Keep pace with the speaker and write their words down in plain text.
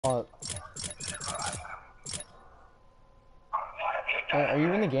Oh, are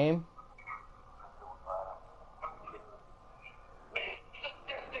you in the game?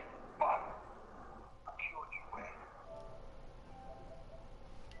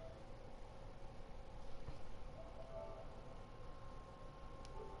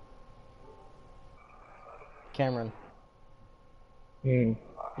 Cameron, Hmm.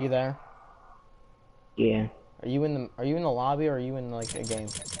 you there? Yeah. Are you in the lobby or are you in like a game?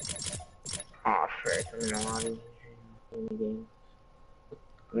 Oh, frick. I'm in the lobby. In the game.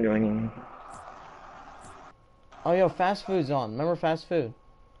 I'm joining. Oh, yo, fast food's on. Remember fast food?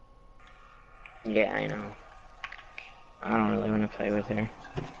 Yeah, I know. I don't really want to play with her.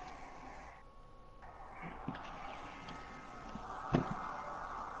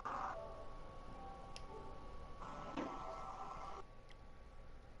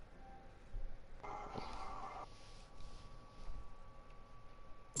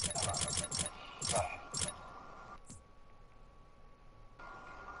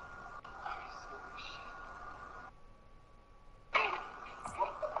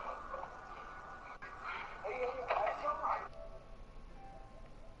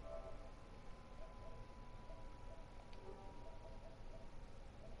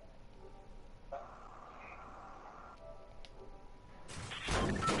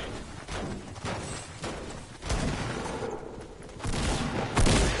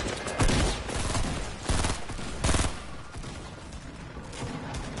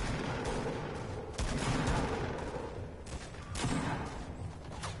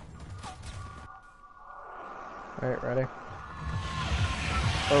 Alright, ready?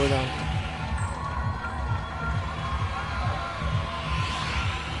 Where are we going?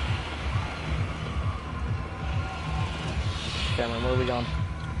 Cameron, where are we going?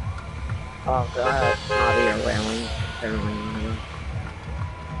 Oh, God. Lobby or whaling. Everyone.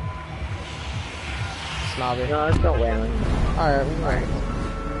 Snobby. No, let's go whaling. Alright, we can Alright. go.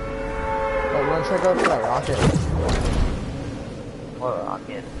 Oh, you wanna check out that rocket? What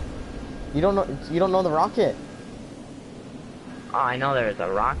rocket? You don't know the rocket? Oh, I know there's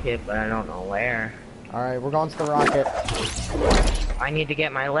a rocket, but I don't know where. Alright, we're going to the rocket. I need to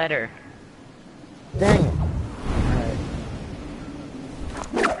get my letter. Dang it. Alright.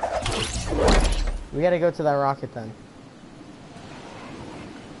 We gotta go to that rocket then.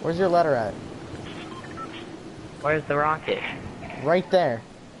 Where's your letter at? Where's the rocket? Right there.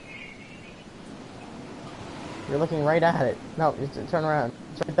 You're looking right at it. No, turn around.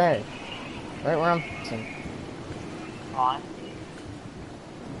 It's right there. Right where I'm facing. On?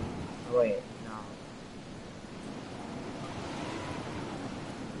 Oh, wait, no.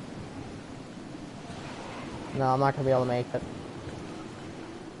 No, I'm not gonna be able to make it.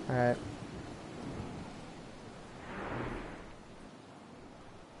 Alright.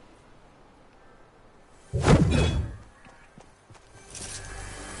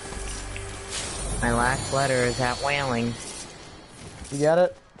 My last letter is at whaling. You get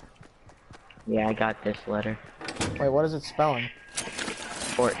it? Yeah, I got this letter. Wait, what is it spelling?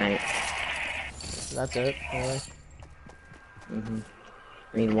 Fortnite. That's it? Really?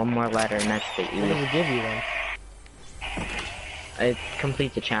 I need one more letter, and that's the What E. does it give you then? It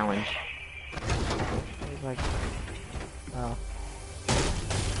completes the challenge. It's like... Oh.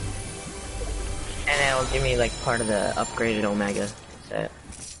 And it'll give me, like, part of the upgraded Omega set.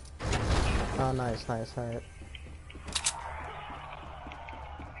 Oh, nice, nice, alright.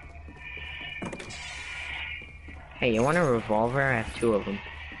 Hey, you want a revolver? I have 2 of them.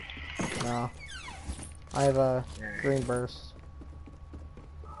 No. I have a green burst.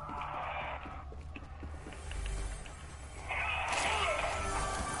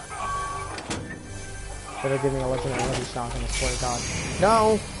 It'll give me a legendary heavy shotgun, I swear to God.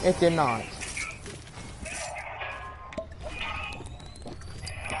 No! It did not.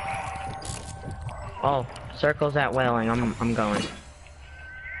 Oh, circles at whaling. I'm going.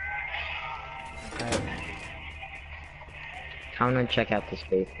 Alright. I'm gonna check out this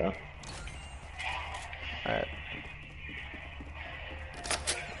base though. Alright.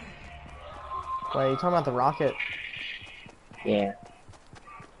 Wait, you talking about the rocket? Yeah.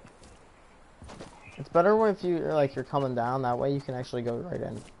 It's better if you're coming down, that way you can actually go right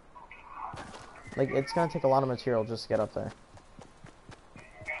in. Like, it's gonna take a lot of material just to get up there.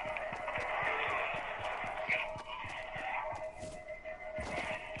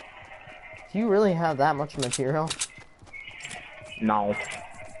 Do you really have that much material? No.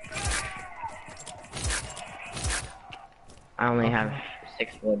 I only have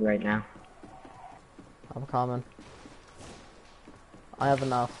 6 wood right now. I'm coming. I have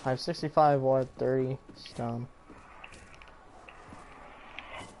enough. I have 65 wood, 30 stone.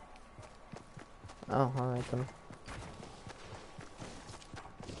 Oh, alright then.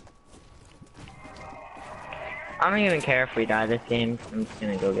 I don't even care if we die this game. I'm just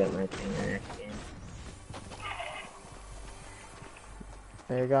gonna go get my thing in the next game.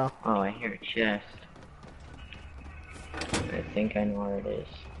 There you go. Oh, I hear a chest. I think I know where it is.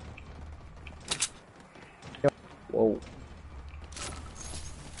 Yep. Whoa.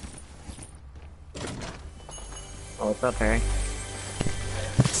 Oh, what's up, Harry?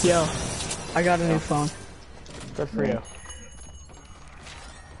 Yo, I got a new phone. Good for you.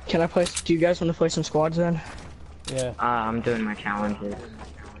 Can I play? Do you guys want to play some squads then? Yeah. I'm doing my challenges.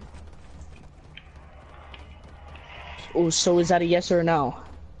 Oh, so is that a yes or a no?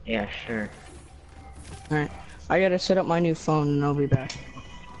 Yeah, sure. Alright. I gotta set up my new phone and I'll be back.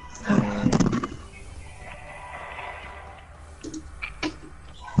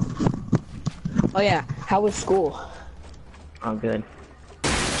 Oh yeah, how was school? Oh, good.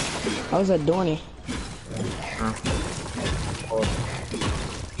 How was that Dorney? Oh.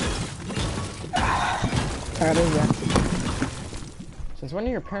 Alright, is that? Since when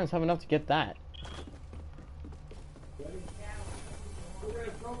do your parents have enough to get that?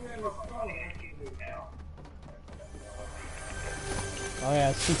 Oh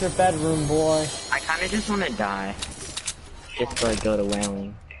yeah, secret bedroom, boy. I kinda just wanna die. Just to, like, go to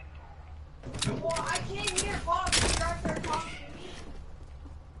whaling. Well, I can't hear Bob. You guys are talking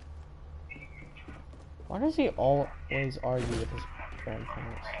to me. Why does he always argue with his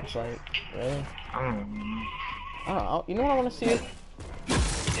grandparents? It's like, really? I don't know. I don't know. You know what I want to see? I want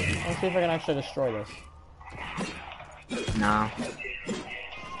to see if I can actually destroy this. No.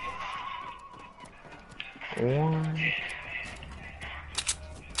 One.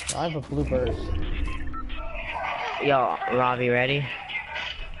 I have a blue burst. Yo, Robbie, ready?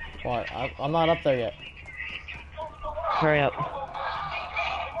 What? I'm not up there yet. Hurry up.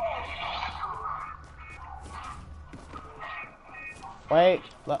 Wait,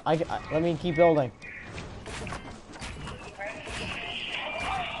 let me keep building.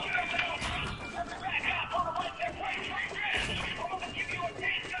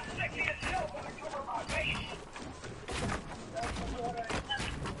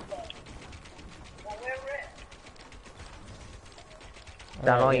 Is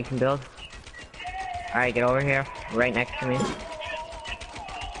that all you can build? Alright, get over here. Right next to me.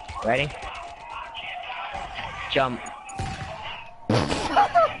 Ready? Jump.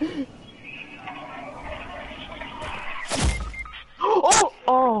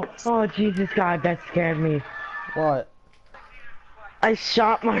 Oh, Jesus God, that scared me. What? I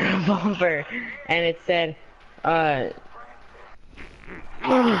shot my revolver, and it said, that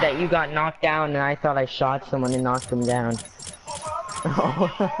you got knocked down, and I thought I shot someone and knocked them down.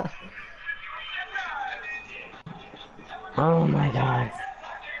 Oh my God.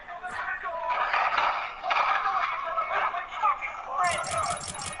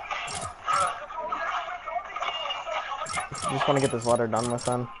 Just want to get this letter done with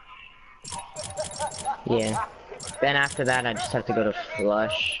then. Yeah. Then after that, I just have to go to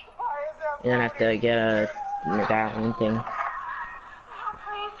flush. And then I have to get a medallion thing.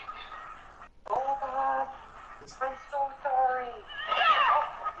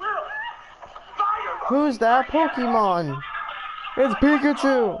 Who's that Pokemon? It's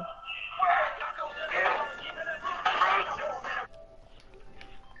Pikachu!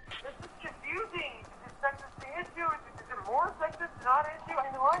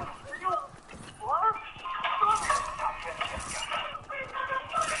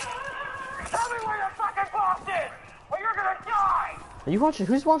 Are you watching?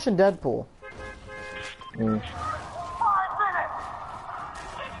 Who's watching Deadpool? Mm.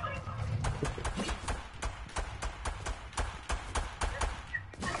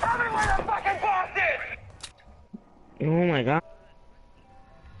 Oh my God.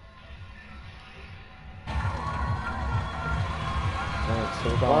 Alright, so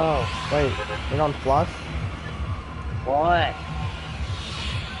we're going. Wait, we're going flush? What?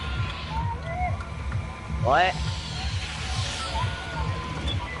 What?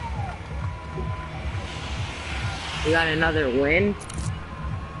 You got another win?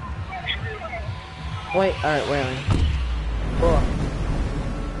 Wait, alright, wait. Cool.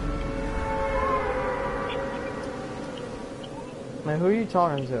 Man, who are you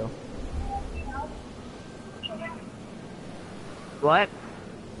talking to? What?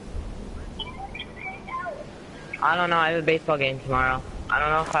 I don't know, I have a baseball game tomorrow. I don't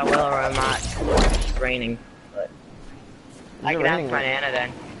know if I will or not. It's raining, but I can ask my Nana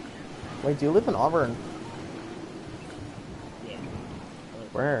then. Wait, do you live in Auburn? Yeah.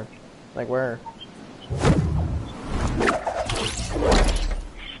 Where? Like where?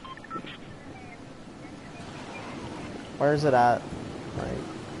 Where's it at? Like,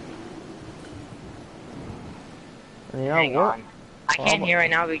 you know, Hang on. I can't hear right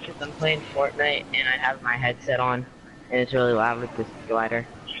now because I'm playing Fortnite and I have my headset on, and it's really loud with this glider.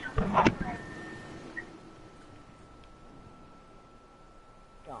 So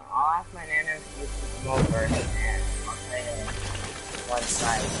I'll ask my nana if you can come over and I'll play one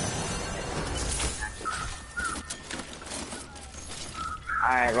side.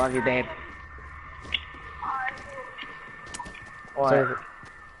 Alright, love you, babe. What? So,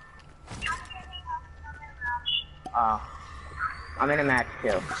 Oh. I'm in a match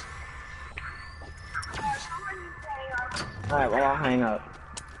too. Alright, well I'll hang up.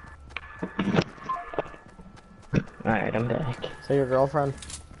 Alright, I'm back. so your girlfriend?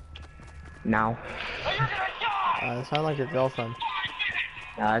 No. It sounded like your girlfriend.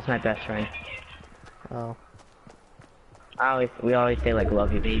 No, that's my best friend. Oh. We always say like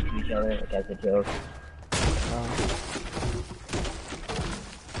love you babe to each other, like as a joke. Oh.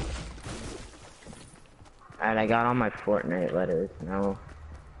 Alright, I got all my Fortnite letters. Now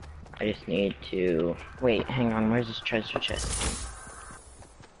I just need to wait, hang on, where's this treasure chest?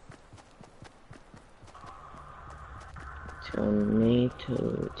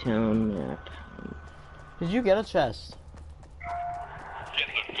 Tomato town map. Did you get a chest?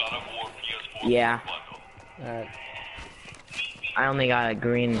 Yeah. Alright. I only got a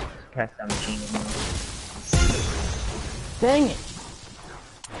green press on machine. Dang it!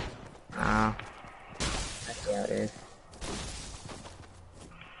 Ah. That's how it is.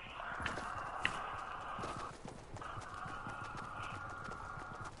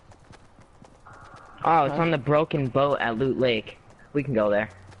 Oh, it's on the broken boat at Loot Lake. We can go there.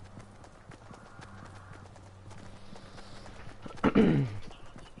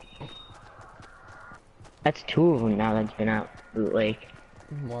 That's two of them now that's been out Loot Lake.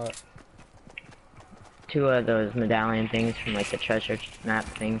 What? Two of those medallion things from like the treasure map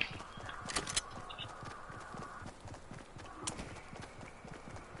things.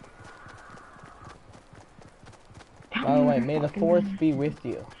 By the way, may the 4th be with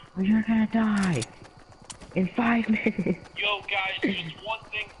you. You're gonna die in 5 minutes. Yo, guys, just one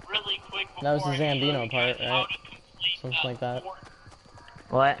thing really quick before That was the I show Zambino you part, guys how right? to complete Something like that.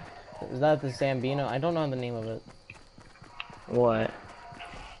 What? Is that the Zambino? I don't know the name of it. What?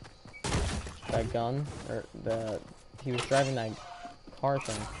 That gun? Or he was driving that car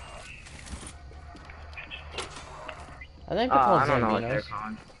thing. I think they're called I don't know what they're Zambinos.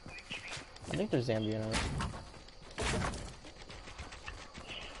 called. I think they're Zambinos.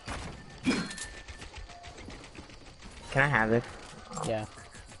 Can I have this? Yeah.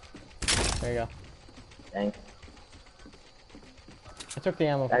 There you go. Thanks. I took the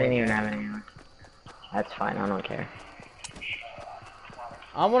ammo I for didn't it. even have any. That's fine, I don't care.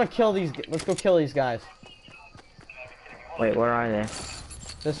 I want to kill these. Let's go kill these guys. Wait, where are they?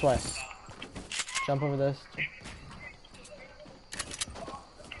 This way. Jump over this.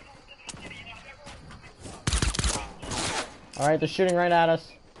 Alright, they're shooting right at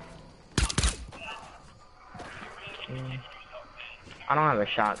us. I don't have a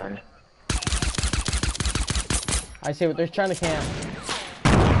shotgun. I see what they're trying to camp.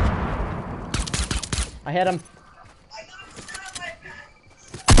 I hit him.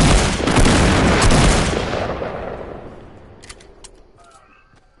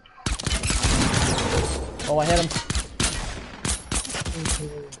 Oh, I hit him.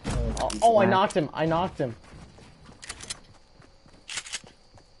 Oh, I knocked him. I knocked him.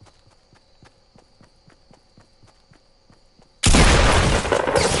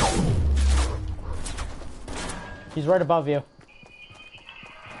 He's right above you.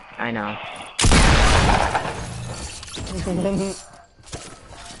 I know.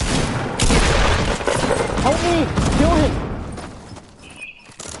 Help me! Kill him!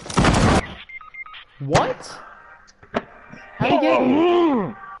 What? How'd he get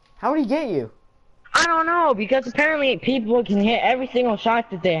you? How'd he get you? I don't know, because apparently people can hit every single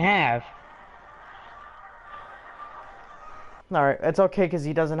shot that they have. Alright, it's okay because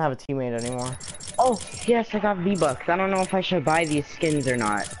he doesn't have a teammate anymore. Oh, yes, I got V-Bucks. I don't know if I should buy these skins or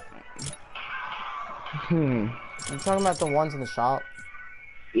not. You talking about the ones in the shop?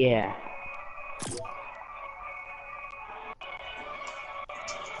 Yeah.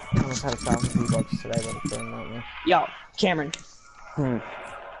 I almost had 1,000 V-Bucks today, but it didn't let me. Yo, Cameron. Hmm.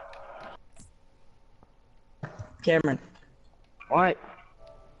 Cameron. What?